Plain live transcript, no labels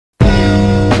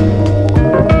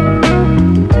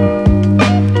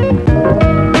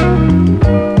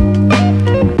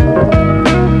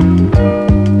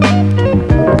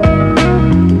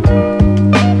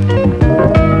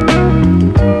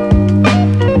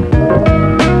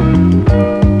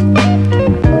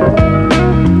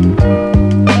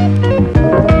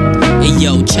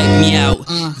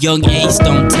Young Ace,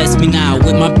 don't test me now.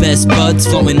 With my best buds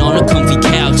floating on a comfy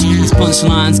couch. These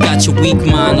punchlines got your weak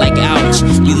mind like ouch.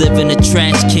 You live in a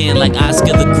trash can like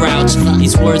Oscar the Grouch.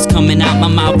 These words coming out my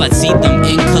mouth, I see them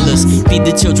in colors. Feed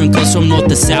the children cause from north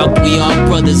to south we all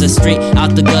brothers. I'm straight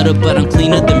out the gutter but I'm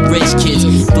cleaner than rich kids.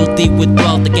 Filthy with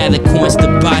wealth, the guy that coins to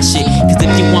buy shit. Cause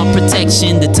if you want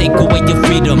protection to take away your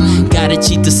freedom, gotta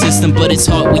cheat the system but it's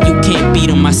hard when you can't beat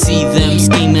them. I see them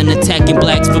scheming, attacking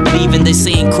blacks for believing they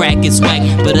saying crack is whack,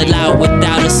 but allow it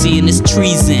without us seeing it's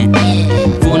treason.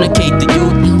 Fornicate the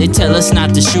youth, they tell us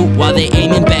not to shoot while they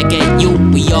aiming back at you.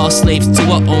 We all slaves to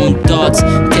our own thoughts.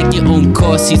 Take your own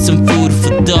course, eat some food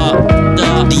for thought.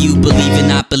 Do you believe in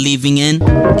not believing in?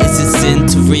 Is it sin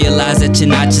to realize that you're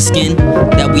not your skin?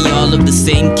 That we all of the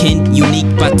same kin,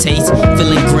 unique by taste,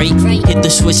 feeling great. Hit the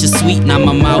swisher sweet, now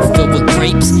my mouth filled with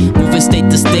grapes. Moving state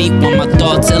to state while my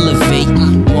thoughts elevate.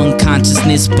 One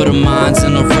consciousness but our minds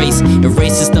in a race. A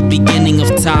race is the beginning of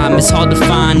time. It's hard to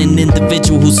find an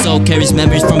individual whose soul carries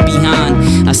memories from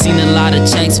behind. I've seen a lot of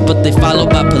checks but they followed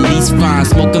by police fines.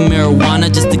 Smoking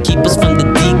marijuana just to keep us from the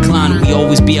decline. We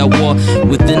always be at war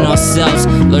within ourselves,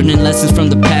 learning lessons from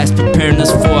the past, preparing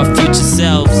us for our future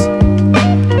selves.